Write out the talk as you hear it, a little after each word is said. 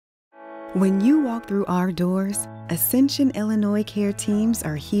When you walk through our doors, Ascension Illinois care teams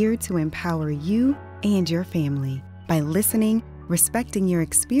are here to empower you and your family by listening, respecting your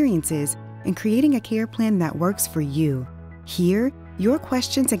experiences, and creating a care plan that works for you. Here, your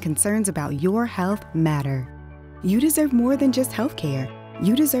questions and concerns about your health matter. You deserve more than just health care.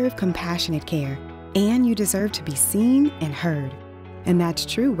 You deserve compassionate care, and you deserve to be seen and heard. And that's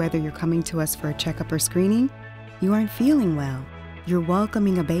true whether you're coming to us for a checkup or screening, you aren't feeling well, you're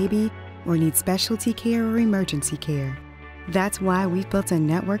welcoming a baby, or need specialty care or emergency care. That's why we've built a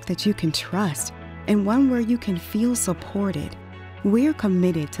network that you can trust and one where you can feel supported. We're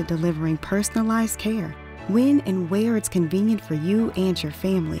committed to delivering personalized care when and where it's convenient for you and your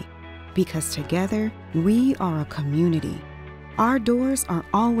family, because together we are a community. Our doors are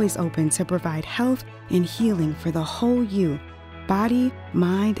always open to provide health and healing for the whole you, body,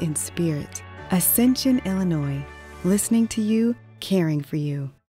 mind, and spirit. Ascension Illinois, listening to you, caring for you.